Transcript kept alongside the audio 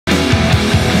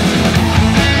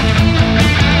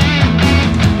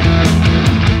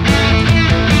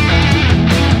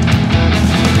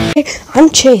I'm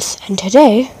Chase, and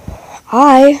today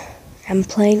I am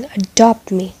playing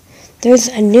Adopt Me. There's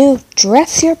a new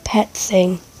dress your pet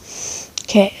thing.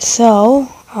 Okay, so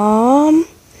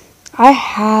I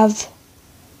have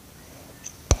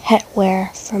pet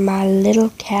wear for my little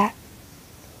cat.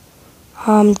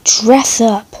 Dress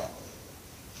up.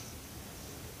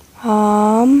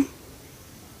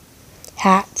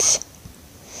 Hats.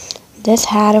 This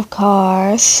hat, of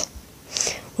course.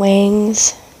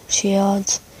 Wings,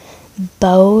 shields,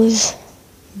 bows,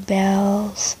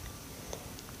 bells.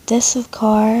 This, of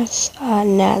course,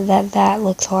 no, that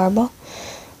looks horrible.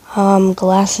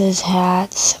 Glasses,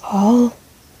 hats, all.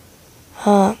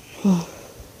 The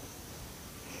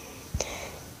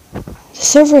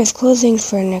server is closing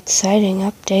for an exciting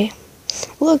update.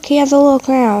 Look, he has a little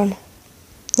crown.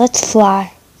 Let's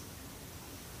fly.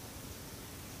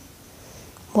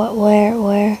 What,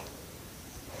 where?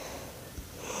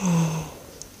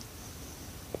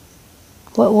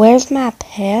 What, where's my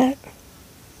pet?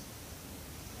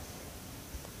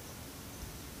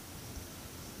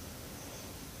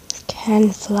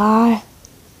 Can fly.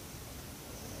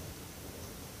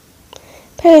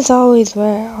 Pet is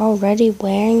already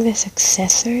wearing this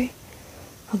accessory.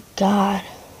 Oh God.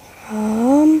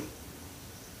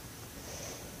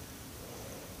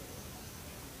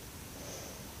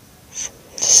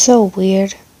 So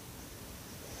weird.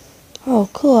 Oh,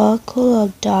 cool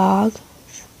little dog.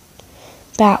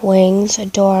 Bat wings,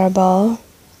 adorable.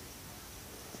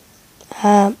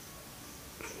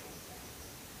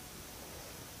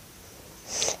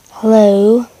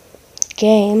 Hello,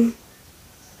 game.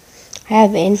 I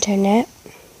have internet.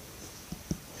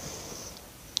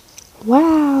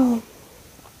 Wow.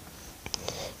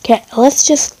 Okay, let's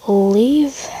just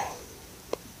leave.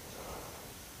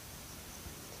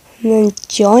 And then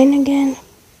join again.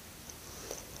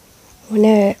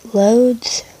 Whenever it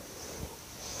loads.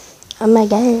 Oh my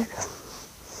God.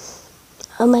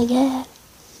 Oh my God.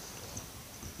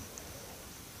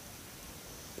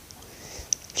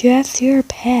 Just your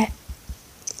pet.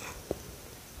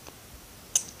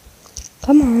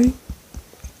 Come on.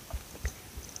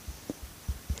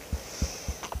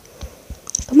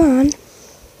 Come on.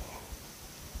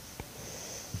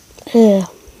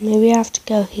 Maybe I have to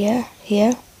go here.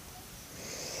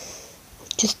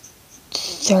 Just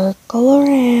circle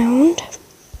around.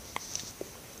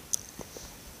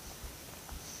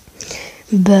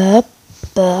 Bup.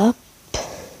 Bup.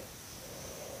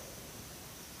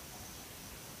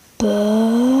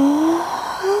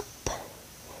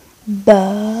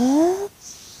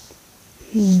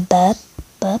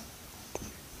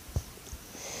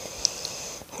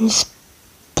 And just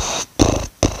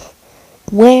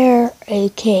where?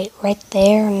 Okay, right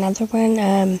there. Another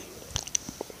one.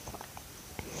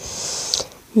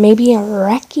 Maybe a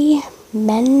Reki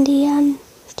Mendiant.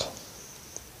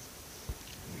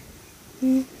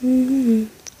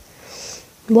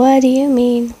 What do you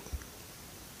mean?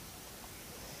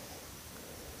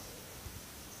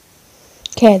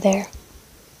 Okay, there.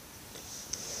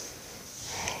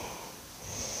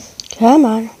 Come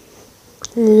on.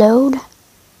 Load.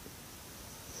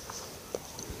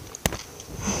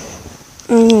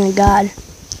 Oh my God.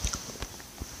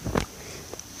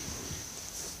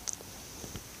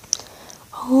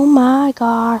 Oh my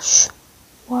gosh.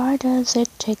 Why does it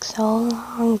take so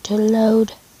long to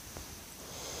load?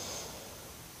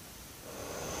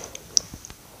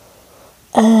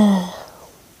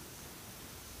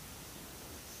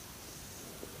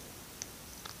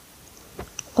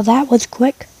 Well, that was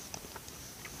quick.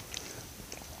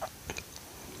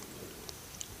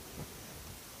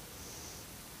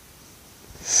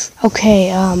 Okay,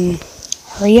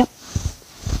 hurry up.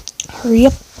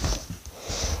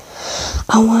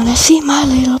 I want to see my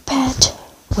little pet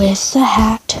with the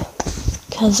hat,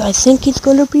 because I think he's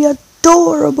going to be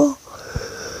adorable.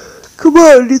 Come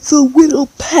on, it's a little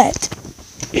pet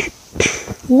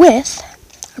with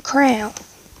a crown.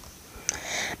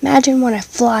 Imagine when I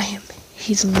fly him,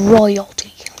 he's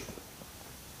royalty.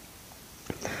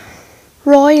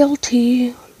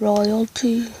 Royalty.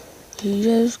 He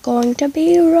is going to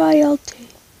be royalty.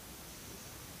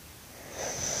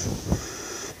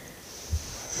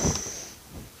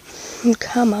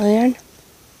 Come on.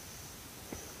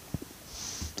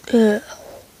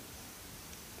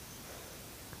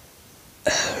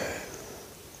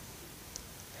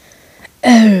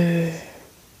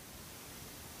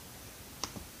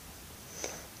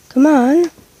 Come on.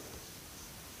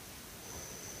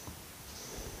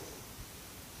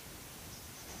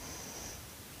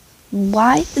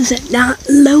 Why is it not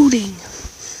loading?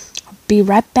 I'll be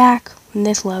right back when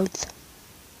this loads.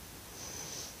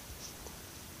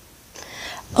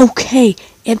 Okay,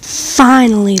 It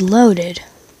finally loaded.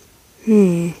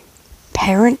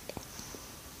 Parent?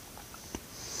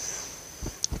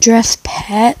 Dress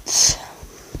pets?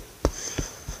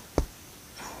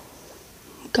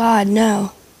 God,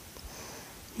 no.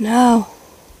 No.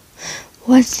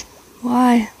 What?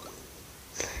 Why?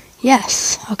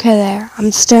 Yes. Okay, there.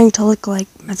 I'm starting to look like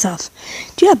myself.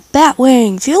 Do you have bat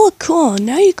wings? You look cool.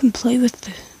 Now you can play with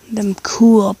them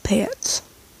cool pets.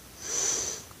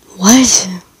 What?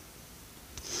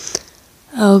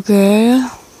 Okay.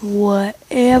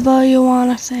 Whatever you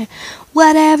want to say.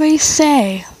 Whatever you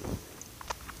say.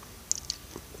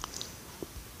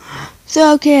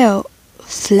 So cute.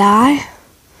 Fly?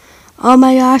 Oh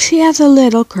my gosh, he has a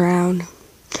little crown.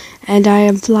 And I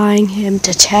am flying him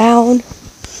to town.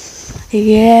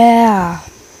 Yeah.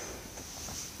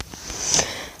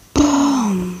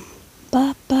 Boom.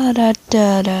 Ba ba da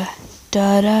da da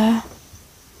da da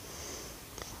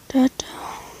da da.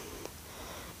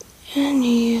 And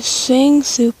he sings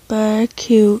super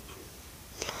cute.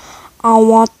 I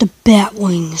want the bat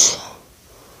wings.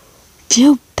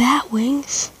 Few bat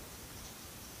wings?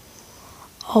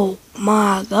 Oh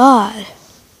my god.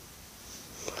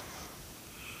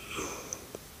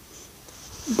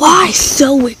 Why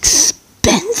so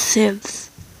expensive?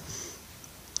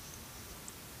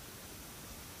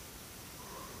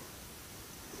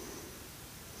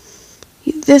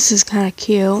 This is kind of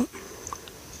cute.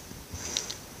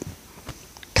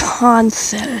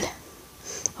 Console.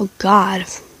 Oh god.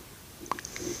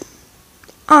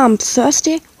 I'm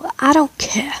thirsty? Well, I don't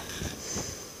care.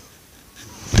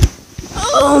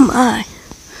 Oh my.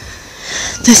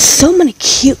 There's so many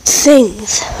cute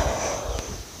things.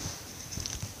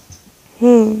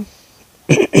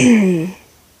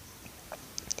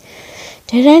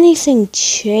 Did anything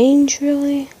change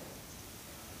really?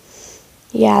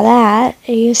 Yeah, that.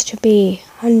 It used to be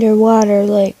underwater,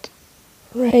 like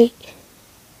right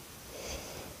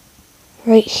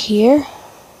here.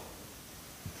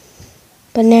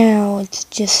 But now it's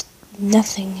just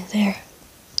nothing there.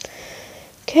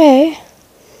 Okay.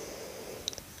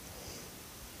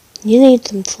 You need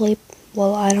some sleep.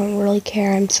 Well, I don't really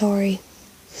care. I'm sorry.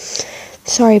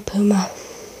 Sorry, Puma.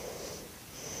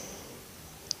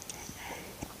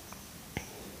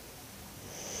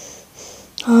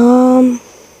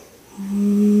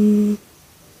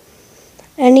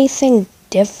 Anything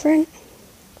different?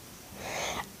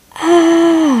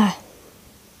 Ah.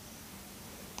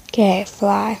 Okay,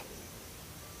 fly.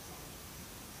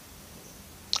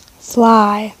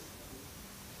 Fly.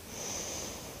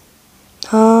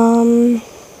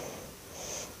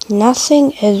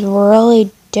 Nothing is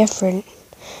really different.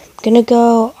 I'm gonna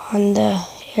go on the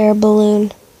air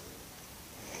balloon.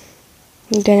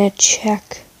 I'm gonna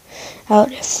check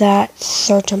out if that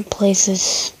certain place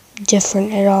is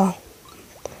different at all.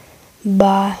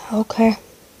 Bye. Okay.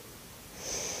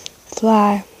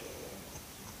 Fly.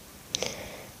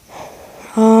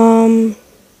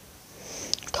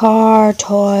 Car,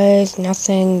 toys,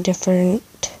 nothing different.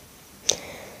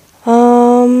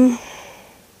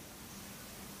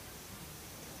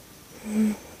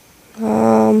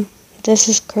 This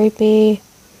is creepy.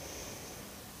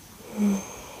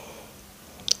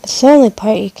 It's the only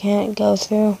part you can't go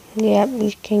through. Yep,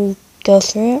 you can go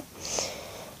through it.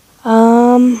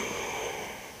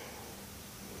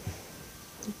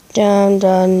 Dun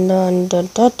dun dun dun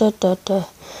dun dun dun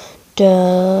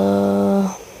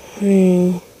dun.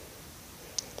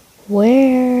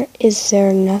 Where is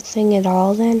there nothing at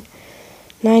all then?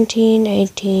 19,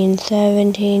 18,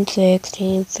 17,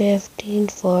 16, 15,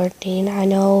 14. I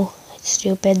know it's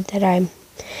stupid that I'm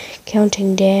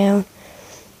counting down.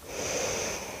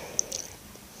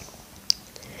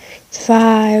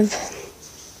 5,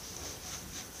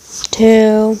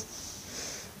 2,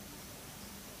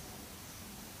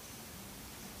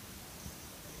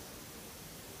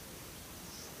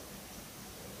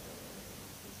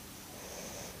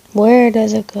 where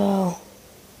does it go?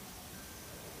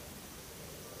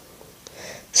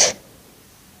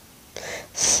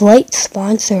 Flight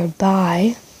sponsored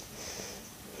by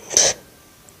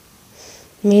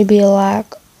maybe a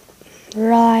lack.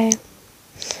 Right.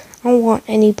 I don't want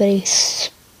anybody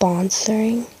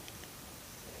sponsoring.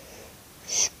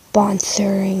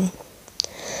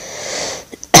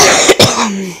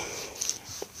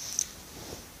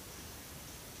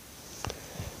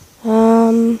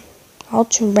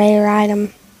 Ultra rare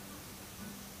item.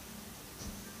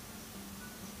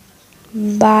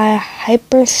 By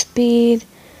hyperspeed,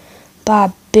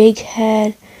 by big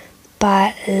head,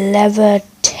 by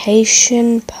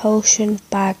levitation potion,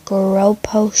 by grow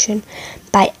potion,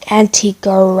 by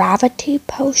anti-gravity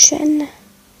potion.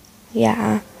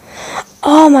 Yeah.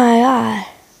 Oh my god.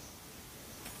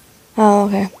 Oh,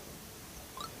 okay.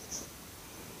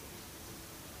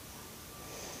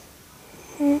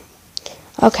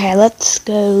 Okay, let's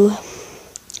go.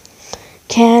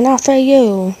 Can I offer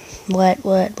you? What?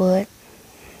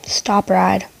 Stop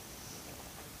ride.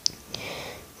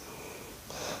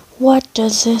 What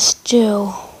does this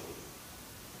do?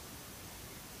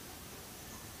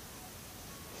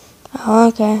 Oh,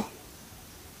 okay.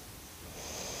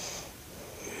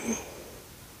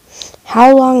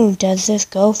 How long does this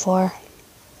go for?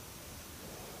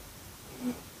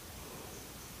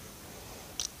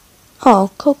 Oh,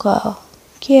 Coco.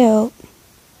 Cute.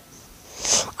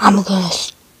 I'm gonna...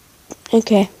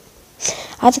 Okay.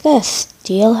 I was gonna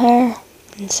steal her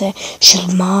and say,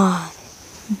 she's mine.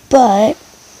 But,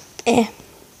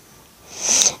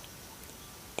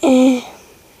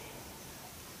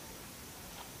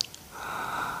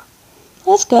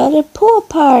 let's go to the pool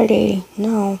party.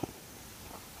 No.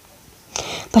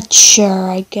 But sure,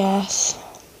 I guess.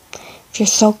 If you're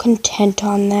so content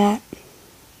on that.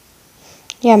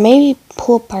 Yeah, maybe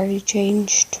pool party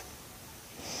changed.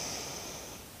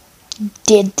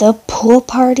 Did the pool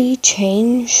party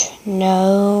change?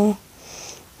 No.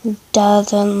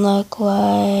 Doesn't look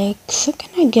like. So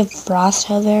can I give Frost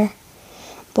Heather,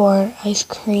 board, ice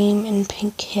cream, and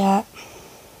pink cat?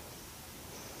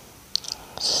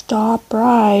 Stop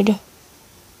ride.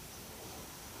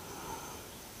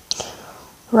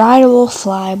 Rideable,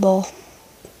 flyable.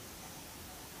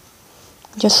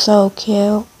 Just so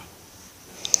cute.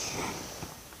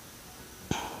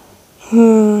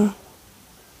 How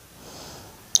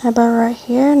about right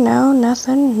here? No,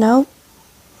 nothing. Nope.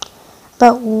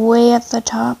 But way at the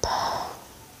top.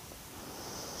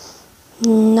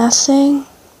 Nothing.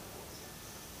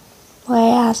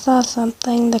 Wait, I saw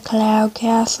something. The Cloud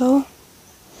Castle.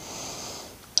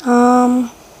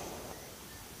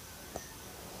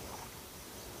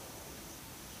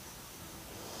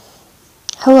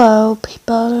 Hello,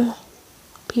 people.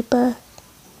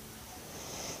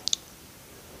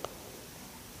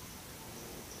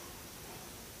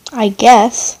 I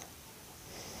guess.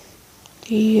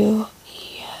 Yeah,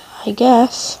 I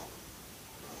guess.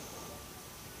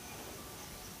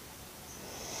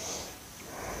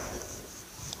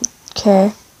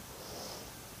 Okay.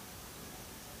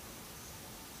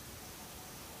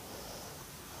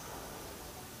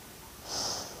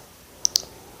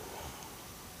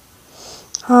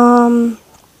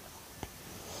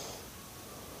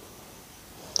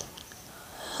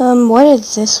 What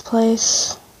is this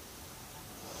place?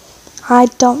 I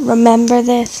don't remember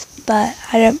this, but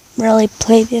I don't really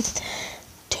play this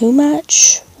too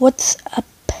much. What's up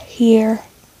here?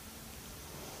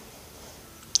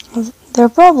 They're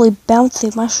probably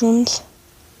bouncy mushrooms.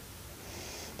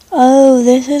 Oh,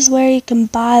 this is where you can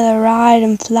buy the ride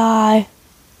and fly.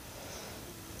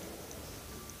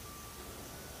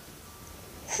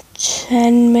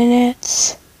 10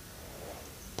 minutes.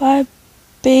 Buy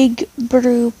big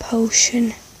brew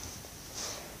potion.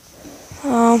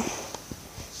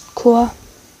 Cool.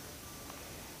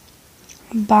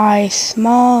 Buy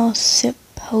small sip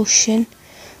potion.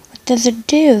 What does it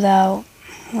do though?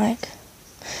 Like,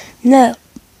 no.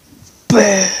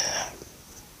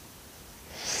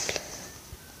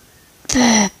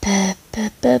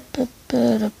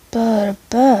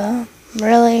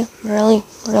 Really?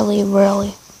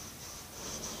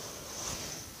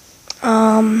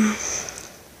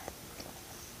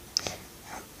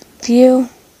 View.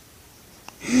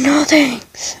 No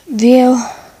thanks. View.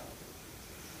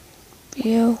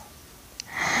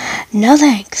 No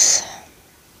thanks.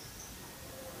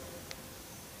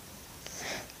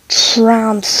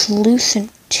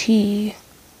 Translucent tea.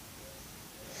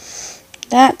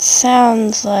 That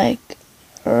sounds like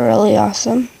really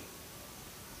awesome.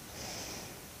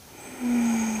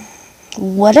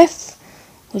 What if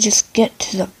we just get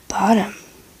to the bottom?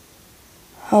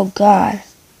 Oh God.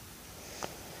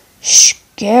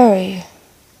 Scary.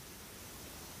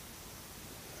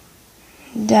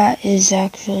 That is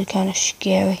actually kind of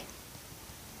scary.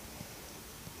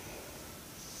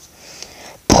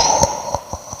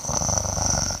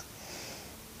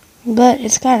 But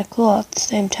it's kind of cool at the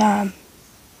same time.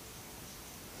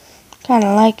 Kind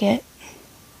of like it.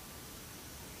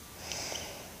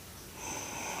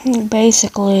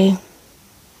 Basically,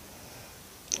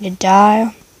 you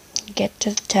die, get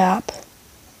to the top.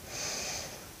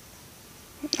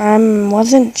 I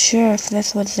wasn't sure if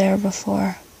this was there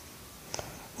before.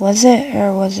 Was it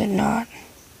or was it not?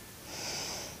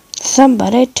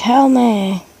 Somebody tell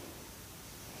me.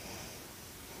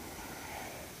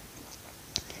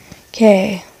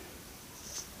 Okay.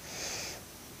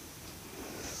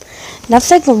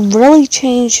 Nothing really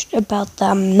changed about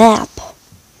the map.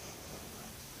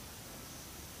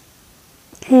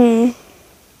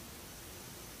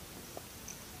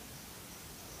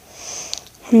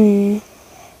 Hmm.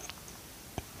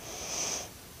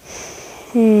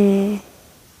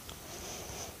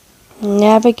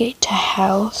 Navigate to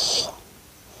house.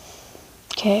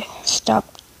 Okay, stop.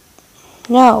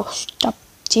 No, stop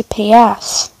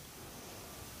GPS.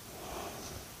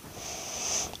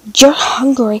 You're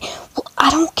hungry. Well, I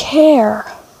don't care.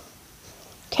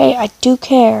 Okay, I do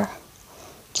care.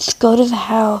 Just go to the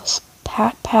house.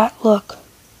 Pat, Pat, look.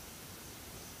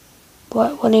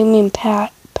 What do you mean,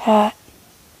 Pat, Pat?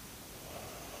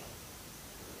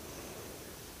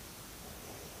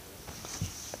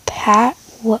 Pat?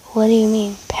 What do you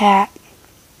mean, Pat?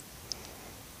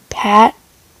 Pat?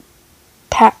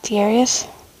 Pat Furious?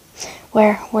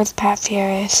 Where's Pat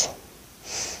Furious?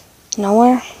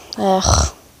 Nowhere?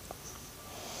 Ugh.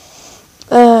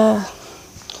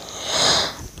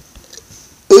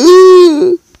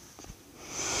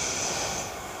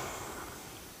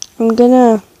 I'm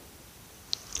gonna,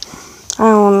 I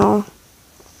don't know.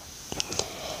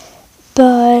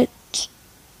 But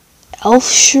elf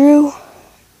shrew?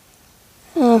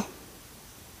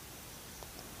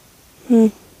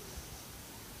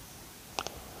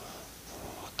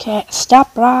 Okay,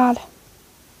 stop, Rod.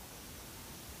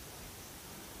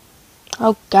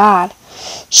 Oh God,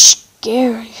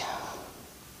 scary.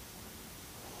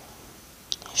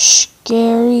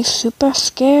 Scary, super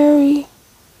scary.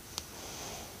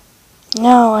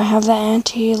 No, I have the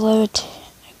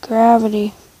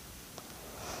anti-gravity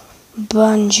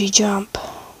bungee jump.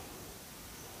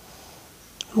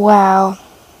 Wow.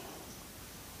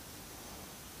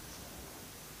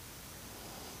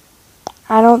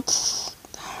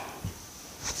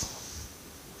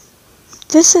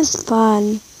 This is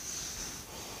fun.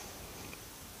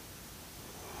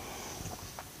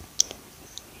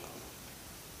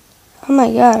 Oh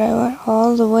my God, I went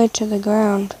all the way to the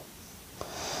ground.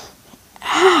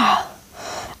 Ah!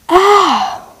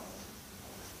 Ah!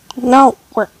 No,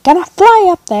 we're gonna fly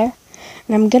up there,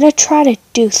 and I'm gonna try to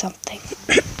do something.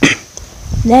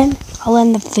 Then I'll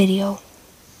end the video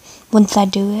once I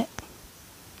do it.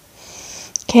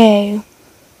 Okay.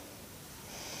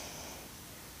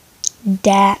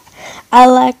 That. I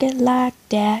like it like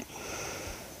that.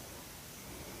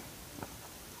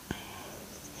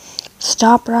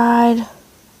 Stop ride.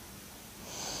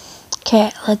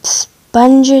 Okay, let's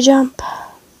bungee jump.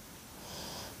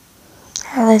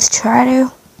 Let's try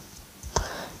to.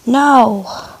 No.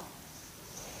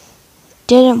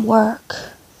 Didn't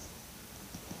work.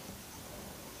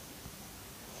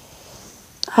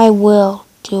 I will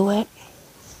do it.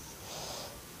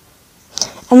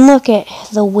 And look at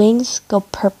the wings go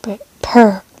perfect.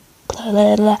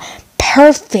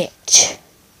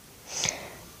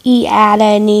 At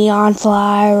a neon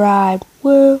fly ride.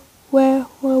 What?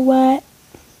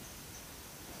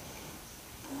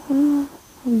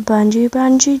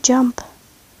 Bungee jump.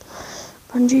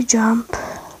 Bungee jump.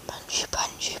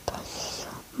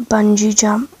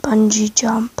 Bungee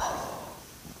jump.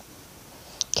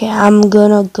 Okay, I'm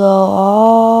gonna go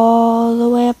all the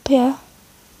way up here.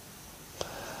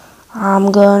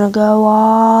 I'm gonna go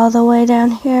all the way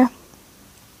down here.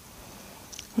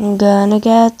 I'm gonna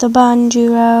get the bungee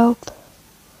rope.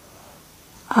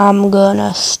 I'm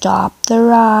gonna stop the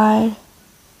ride.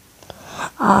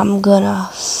 I'm gonna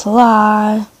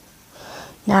fly.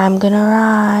 Now I'm gonna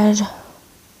ride.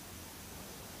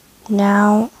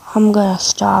 Now I'm gonna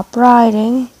stop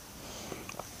riding.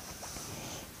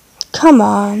 Come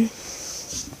on.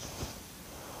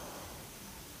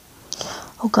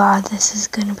 Oh God, this is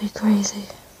gonna be crazy.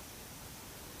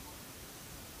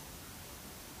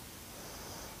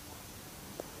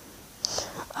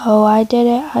 Oh, I did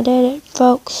it,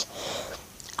 folks.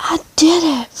 I did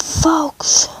it,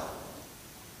 folks.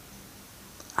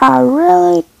 I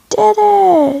really did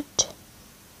it.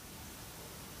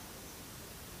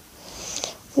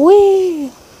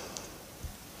 Whee!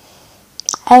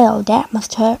 Oh, that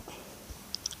must hurt.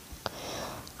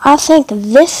 I think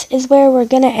this is where we're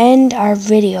gonna end our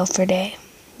video for the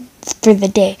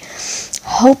day.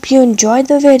 Hope you enjoyed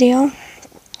the video.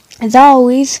 As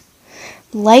always,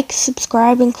 like,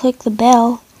 subscribe, and click the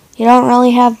bell. You don't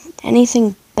really have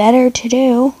anything better to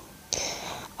do.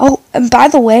 Oh, and by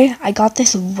the way, I got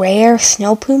this rare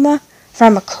snow puma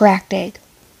from a cracked egg.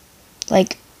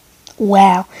 Like,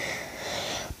 wow.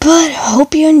 But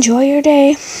hope you enjoy your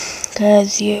day,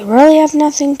 because you really have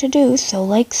nothing to do. So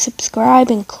like, subscribe,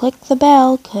 and click the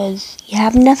bell, because you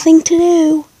have nothing to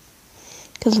do.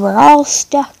 Because we're all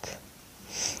stuck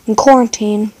in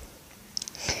quarantine.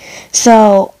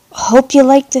 So, hope you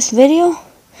like this video.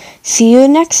 See you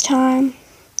next time.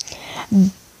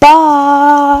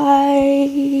 Bye.